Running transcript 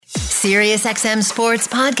SiriusXM Sports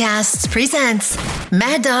Podcasts presents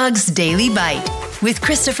Mad Dog's Daily Bite with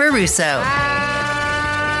Christopher Russo.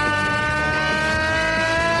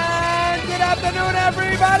 Good afternoon,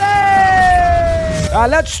 everybody!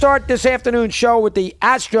 Let's start this afternoon show with the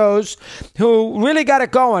Astros, who really got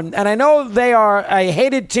it going. And I know they are a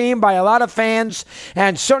hated team by a lot of fans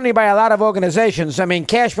and certainly by a lot of organizations. I mean,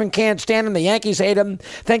 Cashman can't stand them. The Yankees hate them.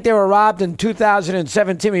 Think they were robbed in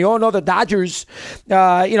 2017. We all know the Dodgers,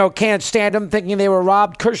 can't stand them, thinking they were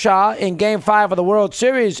robbed. Kershaw in Game 5 of the World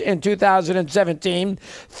Series in 2017.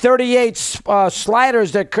 38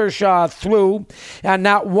 sliders that Kershaw threw, and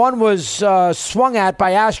not one was swung at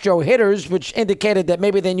by Astro hitters, which indicated that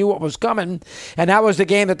maybe they knew what was coming. And that was the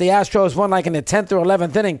game that the Astros won like in the 10th or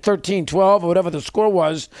 11th inning, 13-12 or whatever the score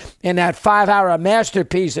was, in that 5-hour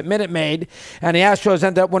masterpiece at Minute Maid. And the Astros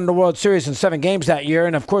ended up winning the World Series in 7 games that year.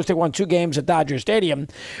 And of course they won 2 games at Dodger Stadium,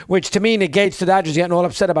 which to me negates the Dodgers getting all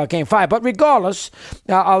upset about Game 5. But regardless,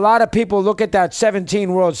 a lot of people look at that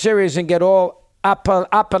 17 World Series and get all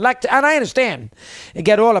elected, and I understand, and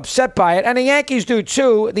get all upset by it, and the Yankees do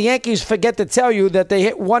too. The Yankees forget to tell you that they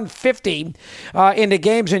hit 150 in the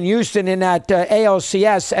games in Houston in that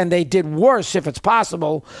ALCS, and they did worse, if it's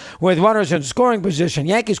possible, with runners in scoring position.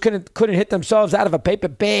 Yankees couldn't hit themselves out of a paper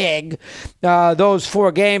bag those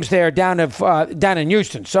 4 games there down in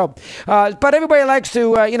Houston. So, but everybody likes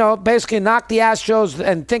to basically knock the Astros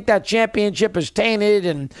and think that championship is tainted,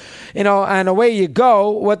 and and away you go.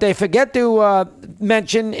 What they forget to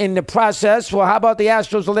mention in the process, well, how about the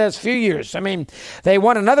Astros the last few years? I mean, they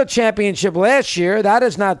won another championship last year. That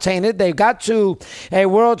is not tainted. They got to a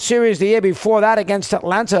World Series the year before that against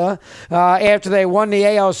Atlanta after they won the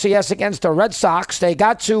ALCS against the Red Sox. They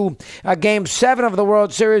got to a Game 7 of the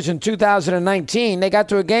World Series in 2019. They got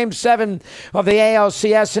to a Game 7 of the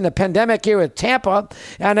ALCS in the pandemic year at Tampa,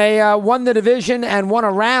 and they won the division and won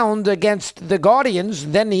a round against the Guardians,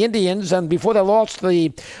 then the Indians, and before they lost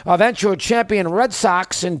the eventual champion Red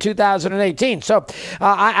Sox in 2018. So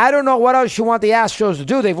I don't know what else you want the Astros to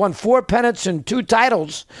do. They've won 4 pennants and 2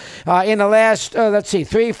 titles in the last,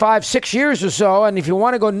 3, 5, 6 years or so. And if you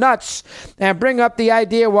want to go nuts and bring up the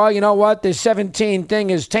idea, well, you know what, the 17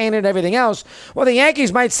 thing is tainted and everything else, well, the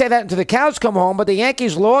Yankees might say that until the cows come home, but the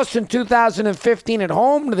Yankees lost in 2015 at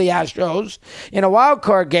home to the Astros in a wild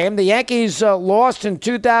card game. The Yankees lost in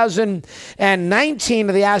 2019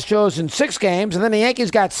 to the Astros in 6 games, and then the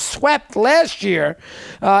Yankees got swept last year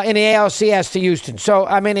in the ALCS to Houston. So,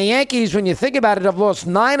 I mean, the Yankees, when you think about it, have lost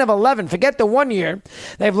 9 of 11. Forget the 1 year.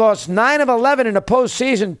 They've lost 9 of 11 in the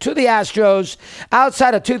postseason to the Astros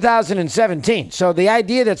outside of 2017. So the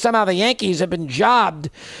idea that somehow the Yankees have been jobbed,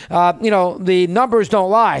 the numbers don't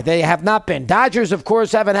lie. They have not been. Dodgers, of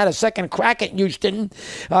course, haven't had a second crack at Houston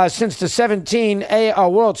since the 17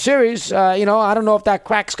 World Series. I don't know if that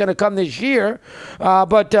crack's going to come this year.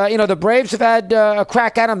 But the Braves have had a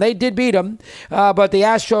crack at them. They did beat them. But the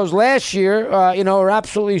Astros last year, were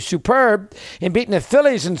absolutely superb in beating the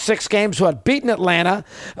Phillies in 6 games, who had beaten Atlanta,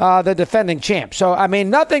 the defending champ. So, I mean,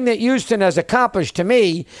 nothing that Houston has accomplished to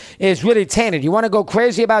me is really tainted. You want to go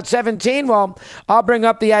crazy about 17? Well, I'll bring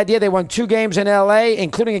up the idea they won 2 games in L.A.,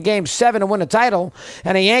 including a Game 7 to win the title,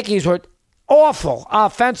 and the Yankees were awful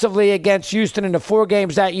offensively against Houston in the 4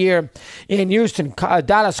 games that year in Houston.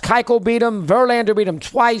 Dallas Keuchel beat them. Verlander beat them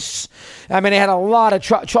twice. I mean, they had a lot of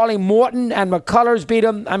Charlie Morton and McCullers beat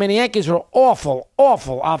them. I mean, the Yankees were awful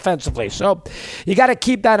offensively. So you got to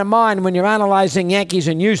keep that in mind when you're analyzing Yankees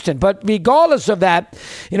in Houston. But regardless of that,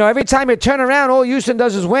 every time you turn around, all Houston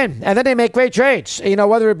does is win. And then they make great trades.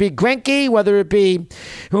 Whether it be Greinke, whether it be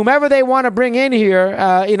whomever they want to bring in here,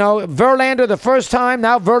 Verlander the first time,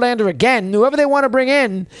 now Verlander again. Whoever they want to bring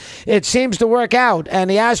in, it seems to work out. And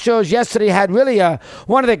the Astros yesterday had really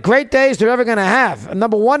one of the great days they're ever going to have.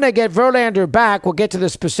 Number 1, they get Verlander back. We'll get to the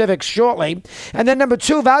specifics shortly. And then number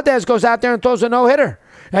 2, Valdez goes out there and throws a no-hitter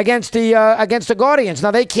against the Guardians. Now,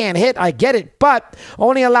 they can't hit, I get it, but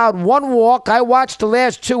only allowed 1 walk. I watched the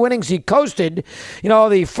last 2 innings he coasted.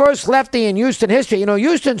 The first lefty in Houston history.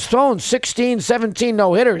 Houston's thrown 16, 17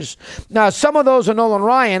 no-hitters. Now, some of those are Nolan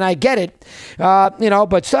Ryan, I get it, but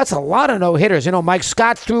that's a lot of no-hitters. Mike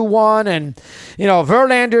Scott threw 1, and,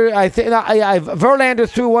 Verlander, Verlander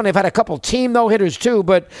threw 1. They've had a couple team no-hitters too,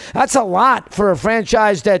 but that's a lot for a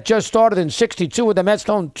franchise that just started in 62 with the Mets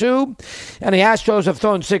thrown 2, and the Astros have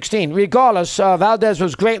thrown 16. Regardless, Valdez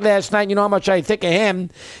was great last night. You know how much I think of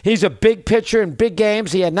him. He's a big pitcher in big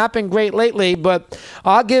games. He had not been great lately, but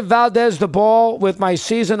I'll give Valdez the ball with my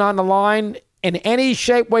season on the line in any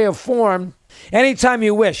shape, way, or form. Anytime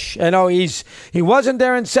you wish. He wasn't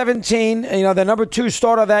there in 17. The number 2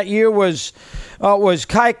 starter that year was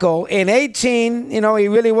Keuchel. In 18, he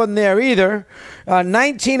really wasn't there either.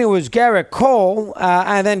 19, it was Garrett Cole,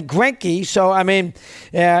 and then Greinke. So,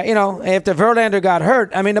 after Verlander got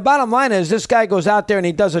hurt, the bottom line is this guy goes out there and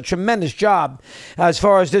he does a tremendous job as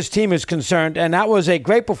far as this team is concerned. And that was a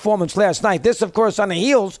great performance last night. This, of course, on the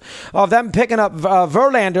heels of them picking up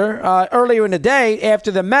Verlander earlier in the day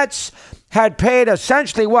after the Mets had paid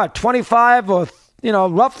essentially, 25 or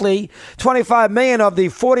roughly $25 million of the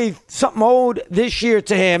 40-something owed this year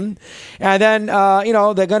to him. And then,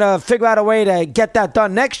 they're going to figure out a way to get that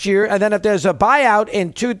done next year. And then if there's a buyout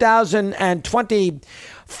in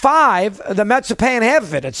 2025, the Mets are paying half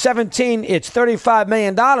of it. At 17, it's $35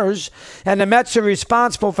 million, and the Mets are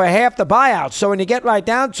responsible for half the buyout. So when you get right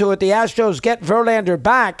down to it, the Astros get Verlander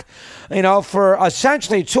back, for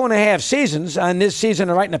essentially 2.5 seasons, and this season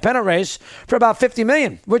they're right in the pennant race, for about $50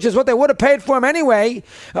 million, which is what they would have paid for him anyway,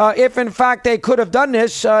 if in fact they could have done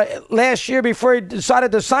this last year before he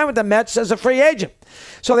decided to sign with the Mets as a free agent.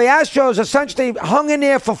 So the Astros essentially hung in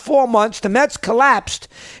there for 4 months. The Mets collapsed.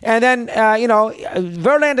 And then,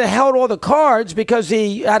 Verlander held all the cards because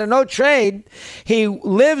he had a no trade. He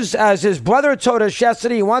lives, as his brother told us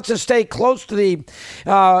yesterday, he wants to stay close to the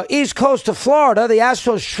east coast of Florida. The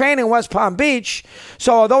Astros train in West Palm Beach.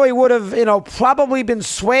 So although he would have, probably been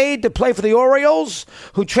swayed to play for the Orioles,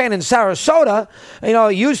 who train in Sarasota,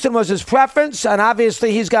 Houston was his preference. And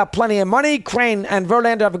obviously he's got plenty of money. Crane and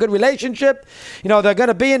Verlander have a good relationship. They're going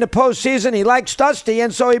to be in the postseason. He likes Dusty,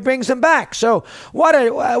 and so he brings him back. So what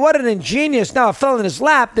an ingenious, now it fell in his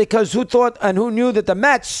lap, because who thought and who knew that the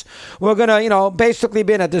Mets were going to, basically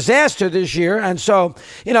be in a disaster this year. And so,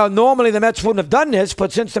 normally the Mets wouldn't have done this,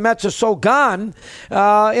 but since the Mets are so gone,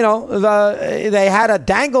 they had to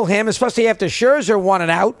dangle him, especially after Scherzer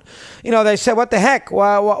wanted out. They said, what the heck?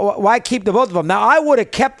 Why keep the both of them? Now, I would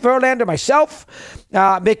have kept Verlander myself,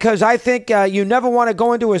 because I think you never want to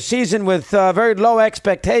go into a season with very low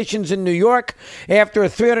expectations in New York after a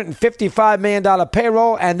 $355 million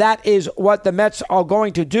payroll, and that is what the Mets are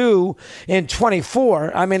going to do in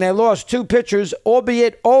 24. They lost 2 pitchers,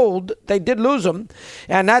 albeit old. They did lose them,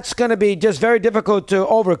 and that's going to be just very difficult to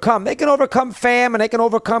overcome. They can overcome Pham, and they can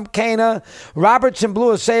overcome Kana. Robertson blew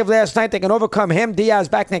a save last night. They can overcome him. Diaz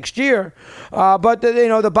back next year. But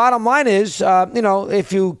the bottom line is,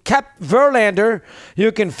 if you kept Verlander,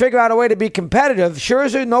 you can figure out a way to be competitive.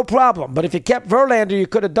 Scherzer, no problem. But if you kept Verlander, you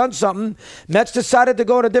could have done something. Mets decided to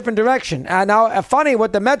go in a different direction. Now, funny,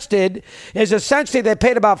 what the Mets did is essentially they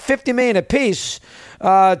paid about $50 million apiece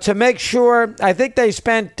to make sure. I think they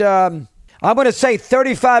spent, I'm going to say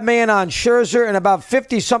 $35 million on Scherzer and about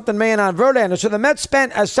 $50-something million on Verlander. So the Mets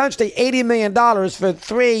spent essentially $80 million for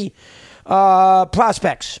 3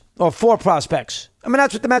 prospects, or 4 prospects.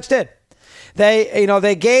 That's what the Mets did.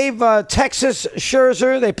 They gave Texas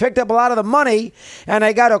Scherzer. They picked up a lot of the money, and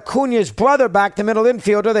they got Acuna's brother back, the middle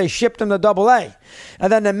infielder. They shipped him to Double-A.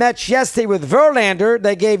 And then the Mets yesterday with Verlander,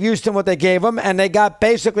 they gave Houston what they gave him, and they got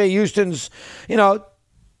basically Houston's,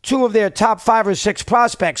 2 of their top 5 or 6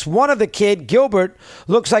 prospects. One of the kid, Gilbert,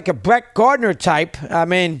 looks like a Brett Gardner type.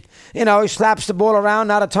 He slaps the ball around,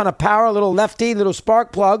 not a ton of power, a little lefty, little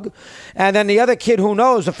spark plug. And then the other kid, who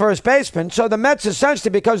knows, the first baseman. So the Mets essentially,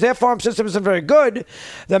 because their farm system isn't very good,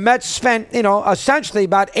 the Mets spent, essentially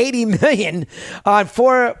about $80 million on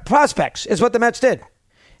 4 prospects is what the Mets did.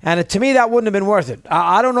 And to me, that wouldn't have been worth it.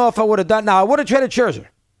 I don't know if I would have done. Now, I would have traded Scherzer.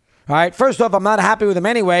 All right. First off, I'm not happy with him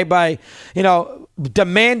anyway by,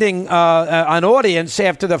 demanding an audience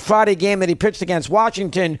after the Friday game that he pitched against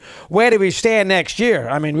Washington. Where do we stand next year?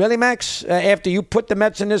 Really, Max? After you put the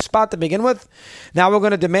Mets in this spot to begin with, now we're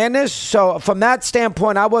going to demand this? So from that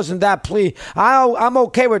standpoint, I wasn't that pleased. I'm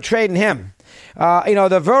okay with trading him.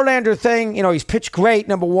 The Verlander thing, he's pitched great,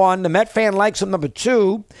 number 1. The Met fan likes him, number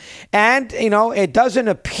 2. And, it doesn't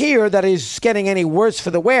appear that he's getting any worse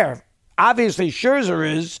for the wear. Obviously,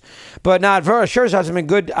 Scherzer is, but not Scherzer hasn't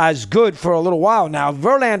been as good for a little while now.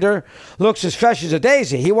 Verlander looks as fresh as a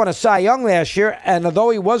daisy. He won a Cy Young last year, and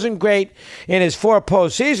although he wasn't great in his 4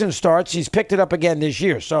 postseason starts, he's picked it up again this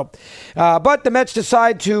year. So, but the Mets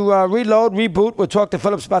decide to reload, reboot. We'll talk to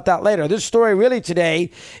Phillips about that later. This story really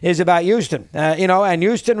today is about Houston. And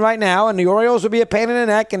Houston right now, and the Orioles will be a pain in the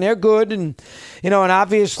neck, and they're good, and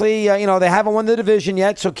obviously, they haven't won the division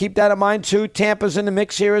yet, so keep that in mind too. Tampa's in the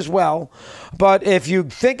mix here as well. But if you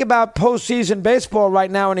think about postseason baseball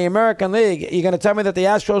right now in the American League, you're going to tell me that the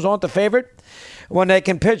Astros aren't the favorite? when they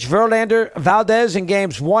can pitch Verlander, Valdez in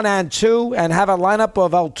games 1 and 2 and have a lineup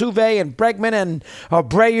of Altuve and Bregman and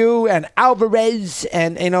Abreu and Alvarez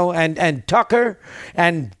and Tucker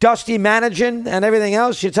and Dusty managing and everything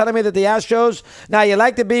else? You're telling me that the Astros, now you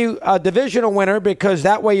like to be a divisional winner because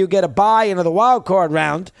that way you get a bye into the wild card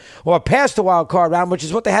round or past the wild card round, which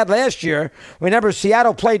is what they had last year. Remember,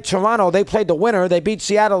 Seattle played Toronto. They played the winner. They beat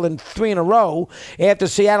Seattle in 3 in a row after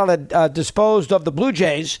Seattle had disposed of the Blue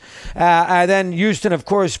Jays. And then Houston, of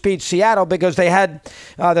course, beat Seattle because they had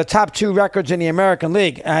the top 2 records in the American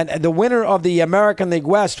League. And the winner of the American League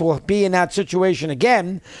West will be in that situation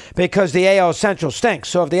again because the AL Central stinks.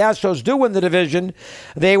 So if the Astros do win the division,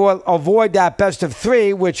 they will avoid that best of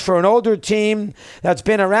 3, which for an older team that's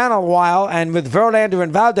been around a while, and with Verlander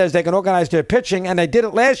and Valdez, they can organize their pitching, and they did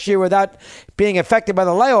it last year without being affected by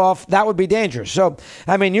the layoff. That would be dangerous. So,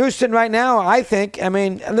 Houston right now, I think,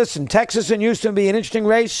 listen, Texas and Houston will be an interesting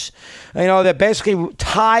race. They're basically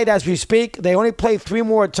tied as we speak. They only play 3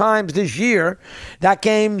 more times this year.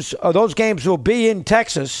 Those games will be in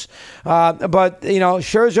Texas. But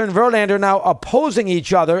Scherzer and Verlander now opposing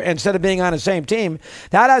each other instead of being on the same team.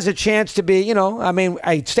 That has a chance to be,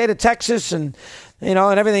 a state of Texas and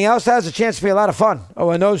everything else. That has a chance to be a lot of fun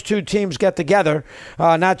when those 2 teams get together,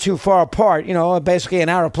 not too far apart, basically an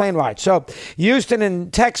hour plane ride. So Houston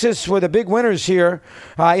and Texas were the big winners here.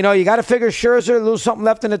 You got to figure Scherzer, a little something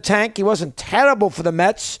left in the tank. He wasn't terrible for the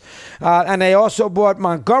Mets. And they also brought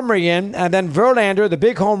Montgomery in, and then Verlander, the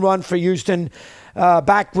big home run for Houston,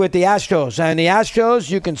 back with the Astros. And the Astros,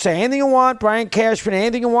 you can say anything you want, Brian Cashman,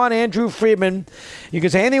 anything you want, Andrew Friedman. You can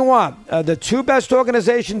say anything you want. The 2 best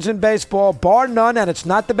organizations in baseball, bar none, and it's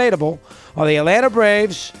not debatable, are the Atlanta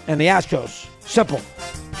Braves and the Astros. Simple.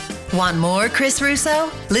 Want more Chris Russo?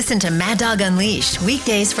 Listen to Mad Dog Unleashed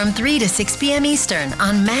weekdays from 3 to 6 p.m. Eastern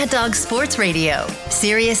on Mad Dog Sports Radio,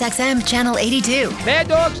 Sirius XM Channel 82. Mad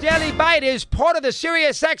Dog's Daily Bite is part of the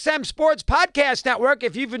Sirius XM Sports Podcast Network.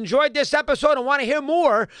 If you've enjoyed this episode and want to hear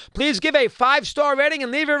more, please give a 5-star rating and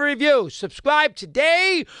leave a review. Subscribe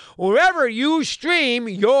today wherever you stream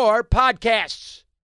your podcasts.